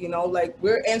project, you know, like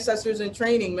we're ancestors in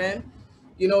training, man.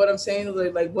 You know what I'm saying?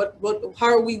 Like how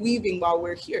are we weaving while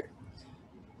we're here?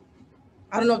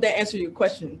 I don't know if that answered your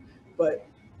question, but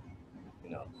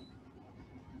you know.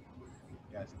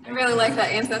 Yes. I really like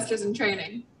that, ancestors in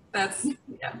training. That's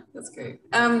great.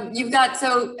 You've got,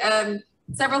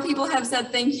 several people have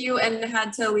said thank you and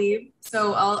had to leave.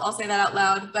 So I'll say that out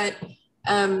loud, but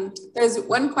there's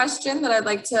one question that I'd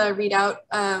like to read out,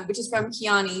 which is from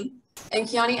Kiani. And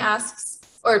Kiani asks,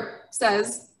 or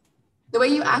says, the way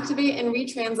you activate and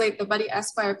retranslate the Buddy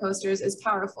Esquire posters is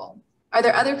powerful. Are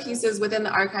there other pieces within the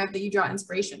archive that you draw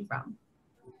inspiration from?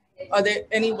 Are there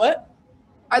any what?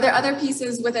 Are there other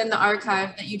pieces within the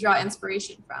archive that you draw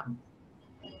inspiration from?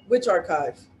 Which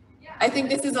archive? I think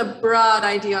this is a broad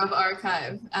idea of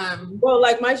archive. Well,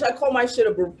 like I call my shit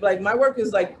my work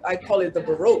is like, I call it the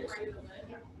Baroque.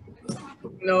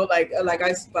 You know,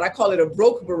 but I call it a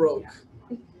Baroque.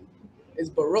 It's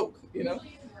Baroque, you know?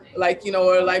 Like, you know,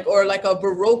 or like a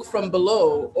Baroque from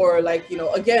below, or like, you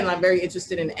know, again, I'm very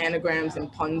interested in anagrams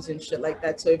and puns and shit like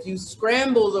that. So if you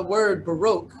scramble the word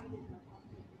Baroque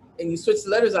and you switch the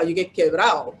letters out, you get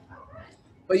quebrado.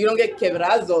 But you don't get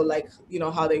quebrazo like, you know,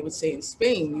 how they would say in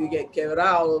Spain. You get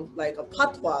quebrado like a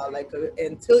patois, like an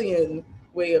Antillean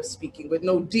way of speaking with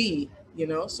no D, you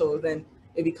know? So then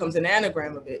it becomes an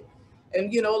anagram of it.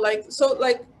 And, you know,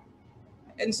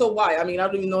 and so why? I mean, I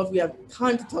don't even know if we have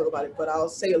time to talk about it, but I'll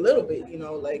say a little bit, you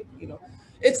know, like, you know,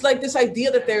 it's like this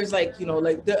idea that there's like, you know,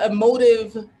 like the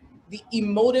emotive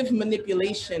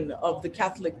manipulation of the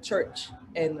Catholic Church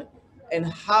and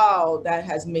how that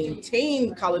has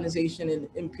maintained colonization and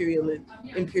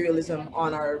imperialism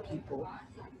on our people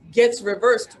gets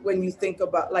reversed when you think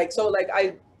about like, so like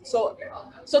so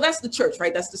that's the church,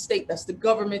 right? That's the state, that's the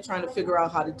government trying to figure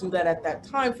out how to do that at that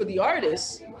time. For the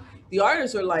artists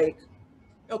are like,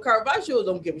 Caravaggio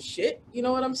don't give a shit. You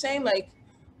know what I'm saying? Like,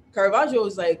 Caravaggio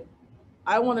is like,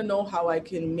 I want to know how I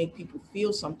can make people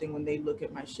feel something when they look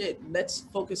at my shit. Let's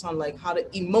focus on like how to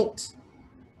emote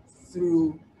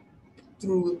through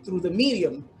the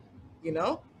medium, you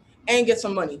know, and get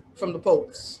some money from the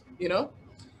popes, you know.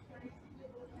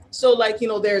 So like,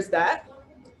 there's that.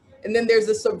 And then there's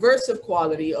the subversive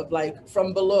quality of like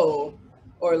from below,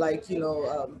 or like,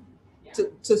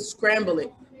 to scramble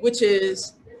it, which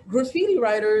is graffiti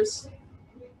writers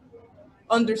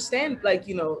understand, like,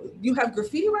 you have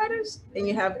graffiti writers and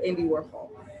you have Andy Warhol,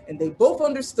 and they both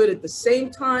understood at the same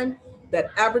time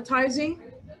that advertising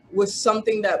was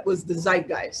something that was the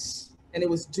zeitgeist and it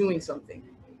was doing something.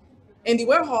 Andy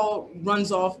Warhol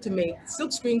runs off to make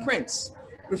silkscreen prints.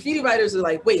 Graffiti writers are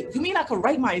like, wait, you mean I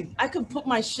could put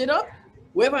my shit up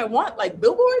wherever I want, like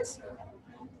billboards?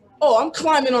 Oh, I'm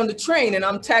climbing on the train and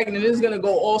I'm tagging, and it's gonna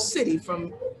go all city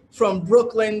from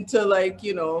Brooklyn to like,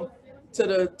 to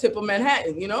the tip of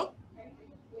Manhattan,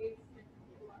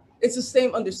 It's the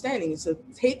same understanding. It's a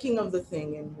taking of the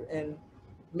thing and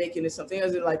making it something.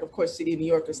 As in, like, of course, City of New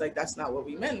York is like, that's not what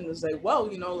we meant. And it's like, well,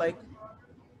 like,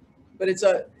 but it's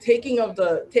a taking of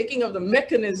the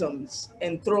mechanisms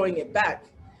and throwing it back,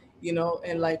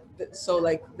 and like, so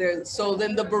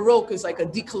then the Baroque is like a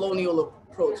decolonial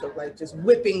approach of like just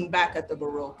whipping back at the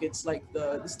Baroque. It's like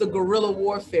it's the guerrilla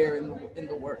warfare in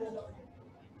the work.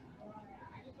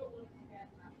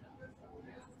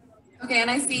 Okay,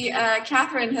 and I see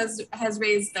Catherine has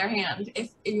raised their hand.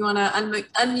 If you want to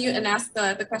unmute and ask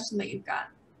the question that you've got.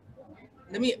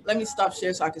 Let me stop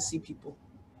share so I can see people.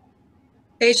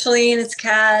 Hey, Shellyne, it's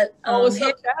Kat. Oh, what's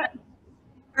up, Kat?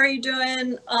 How are you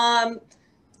doing?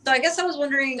 So I guess I was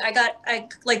wondering, I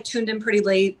like tuned in pretty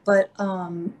late, but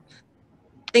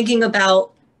thinking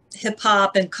about hip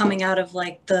hop and coming out of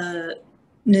like the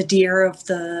nadir of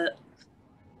the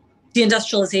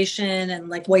deindustrialization and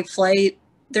like white flight,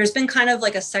 there's been kind of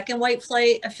like a second white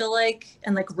flight, I feel like,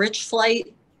 and like rich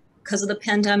flight because of the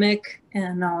pandemic.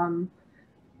 And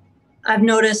I've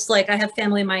noticed, like, I have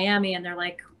family in Miami, and they're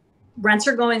like, rents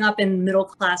are going up in middle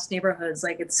class neighborhoods.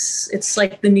 Like it's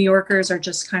like the New Yorkers are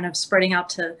just kind of spreading out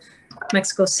to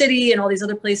Mexico City and all these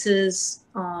other places.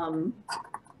 Well,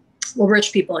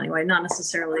 rich people anyway, not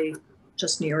necessarily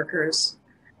just New Yorkers.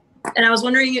 And I was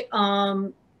wondering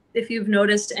if you've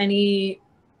noticed any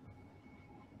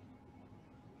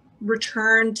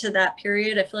return to that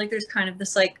period. I feel like there's kind of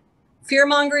this like fear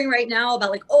mongering right now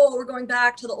about like, oh, we're going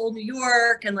back to the old New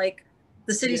York, and like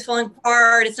the city's falling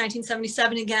apart. It's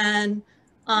 1977 again.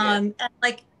 And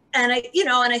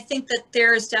I think that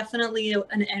there's definitely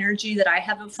an energy that I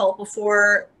haven't felt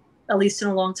before, at least in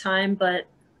a long time. But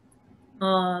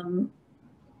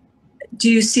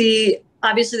do you see,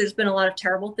 obviously there's been a lot of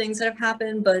terrible things that have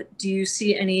happened, but do you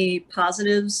see any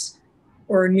positives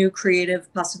or new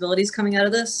creative possibilities coming out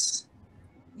of this?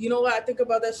 You know what? I think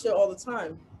about that shit all the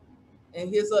time. And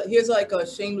here's like a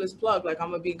shameless plug. Like,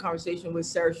 I'm gonna be in conversation with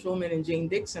Sarah Schulman and Jane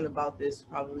Dixon about this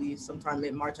probably sometime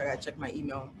in March. I gotta check my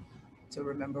email to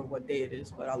remember what day it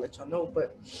is, but I'll let y'all know.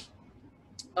 But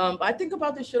I think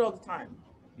about this shit all the time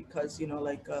because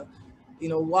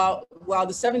while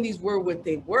the 70s were what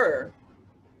they were,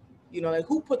 like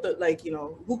who put the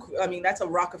that's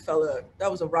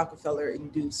that was a Rockefeller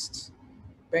induced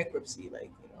bankruptcy.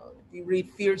 Like, if you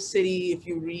read Fear City, if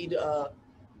you read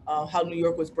how New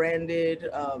York was branded,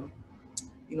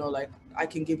 like, I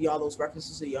can give you all those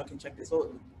references so y'all can check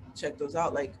those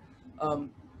out. Like,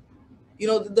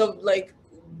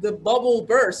 the bubble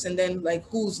bursts, and then like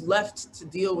who's left to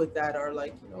deal with that are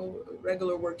like,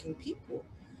 regular working people.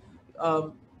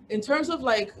 In terms of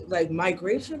like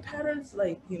migration patterns,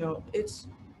 like, it's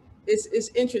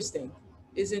interesting.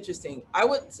 It's interesting. I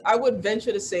would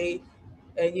venture to say,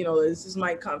 and this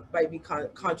might be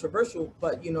controversial,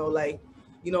 but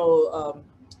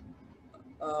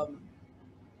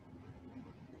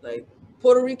like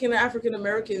Puerto Rican and African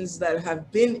Americans that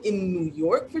have been in New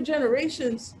York for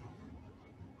generations,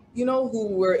 who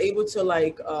were able to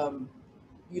like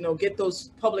get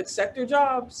those public sector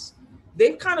jobs,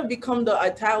 they've kind of become the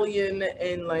Italian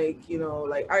and like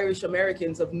Irish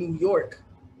Americans of New York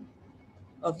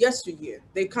of yesteryear.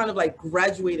 They kind of like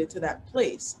graduated to that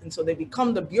place, and so they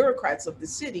become the bureaucrats of the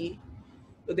city.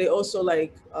 But they also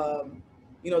like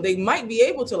they might be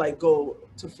able to like go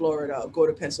to Florida, go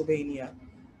to Pennsylvania,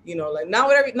 like now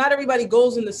not everybody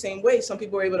goes in the same way. Some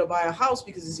people are able to buy a house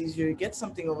because it's easier to get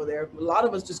something over there. A lot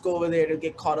of us just go over there to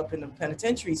get caught up in the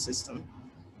penitentiary system,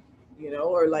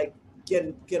 or like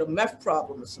get a meth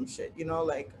problem or some shit,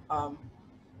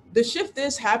 the shift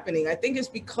is happening. I think it's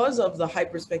because of the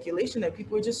hyper speculation that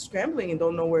people are just scrambling and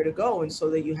don't know where to go, and so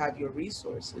that you have your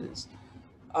resources.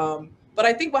 But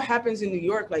I think what happens in New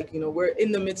York, like, you know, we're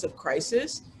in the midst of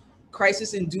crisis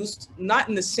induced, not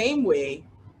in the same way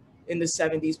in the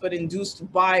 70s, but induced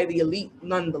by the elite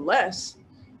nonetheless.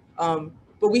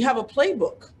 But we have a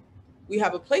playbook. We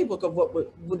have a playbook of what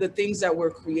with the things that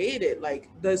were created. Like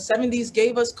the 70s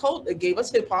gave us it gave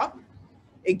us hip hop.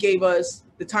 It gave us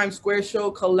the Times Square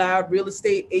show, collab, real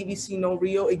estate, ABC No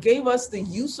Rio. It gave us the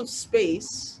use of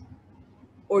space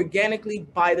organically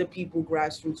by the people,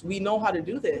 grassroots. We know how to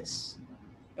do this,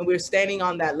 and we're standing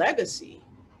on that legacy.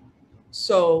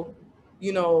 So,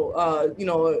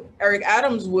 Eric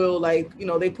Adams will, like, you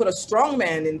know, they put a strong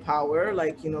man in power,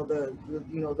 like, you know,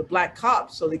 the black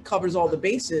cop, so it covers all the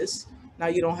bases. Now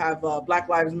you don't have Black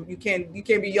Lives. You can't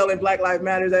be yelling Black Lives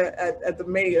Matter at the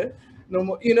mayor. No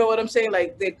more. You know what I'm saying?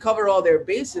 Like, they cover all their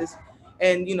bases,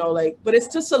 and, you know, like, but it's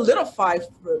to solidify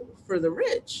for the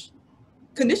rich.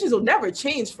 Conditions will never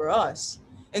change for us.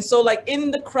 And so, like, in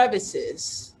the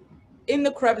crevices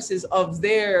of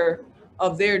their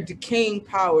decaying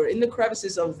power, in the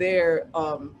crevices of their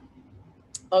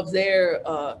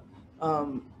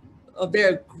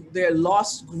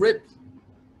lost grip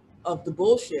of the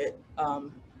bullshit,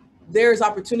 there's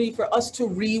opportunity for us to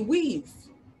reweave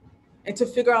and to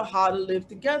figure out how to live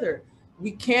together.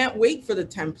 We can't wait for the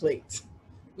template.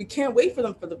 We can't wait for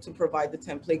them to provide the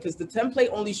template, because the template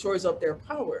only shores up their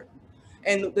power.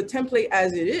 And the template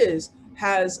as it is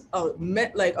has a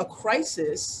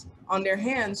crisis on their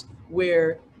hands,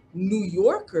 where New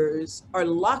Yorkers are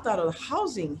locked out of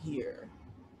housing here.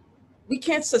 We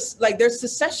can't, like, their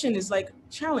secession is like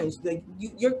challenged. Like,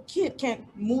 your kid can't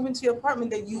move into your apartment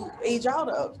that you age out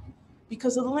of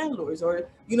because of the landlords, or,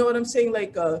 you know what I'm saying?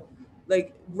 Like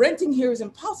renting here is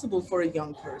impossible for a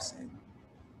young person.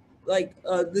 Like,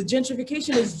 the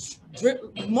gentrification is,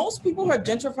 most people who are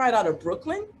gentrified out of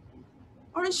Brooklyn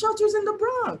are in shelters in the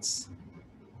Bronx.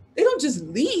 They don't just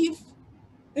leave,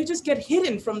 they just get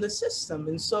hidden from the system.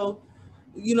 And so,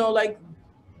 you know, like,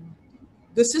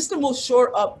 the system will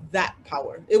shore up that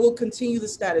power. It will continue the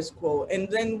status quo. And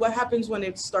then what happens when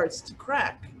it starts to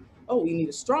crack? Oh, you need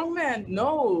a strong man.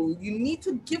 No, you need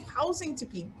to give housing to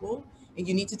people, and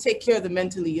you need to take care of the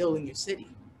mentally ill in your city.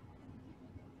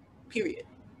 Period.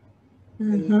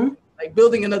 Mm-hmm. And, like,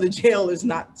 building another jail is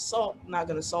not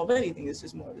going to solve anything. It's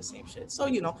just more of the same shit. So,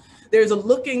 you know, there's a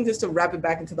looking, just to wrap it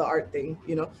back into the art thing,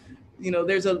 you know,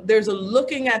 there's a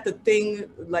looking at the thing,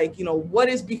 like, you know, what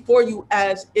is before you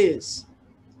as is.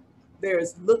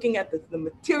 There's looking at the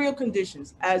material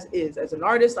conditions as is. As an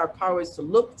artist, our power is to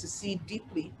look, to see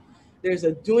deeply. There's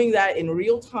a doing that in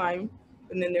real time.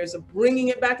 And then there's a bringing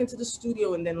it back into the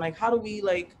studio. And then, like, how do we,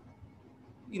 like,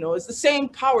 you know, it's the same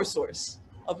power source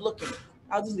of looking.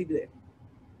 I'll just leave it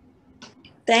there.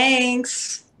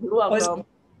 Thanks. You're welcome.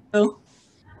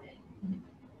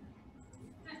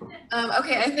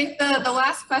 Okay, I think the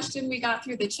last question we got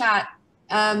through the chat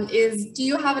is, do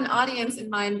you have an audience in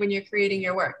mind when you're creating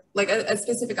your work? Like a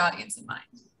specific audience in mind?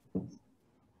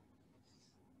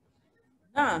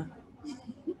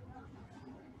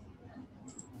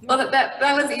 Well, that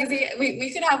was easy.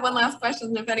 We could have one last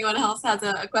question if anyone else has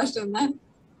a question then.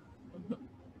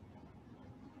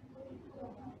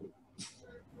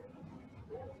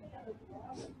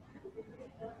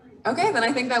 Okay, then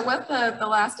I think that was the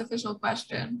last official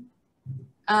question.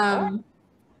 All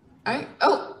right.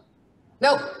 Oh,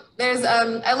 no, there's,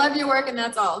 I love your work and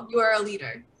that's all. You are a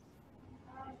leader.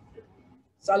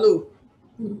 Salud.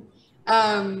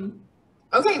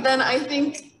 Okay, then I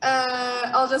think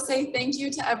I'll just say thank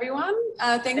you to everyone.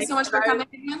 Thanks so much for coming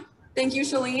again. Thank you,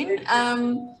 Shellyne.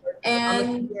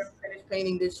 And finish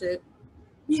painting this shit.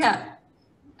 Yeah.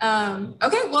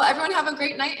 Okay, well, everyone have a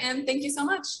great night and thank you so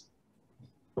much.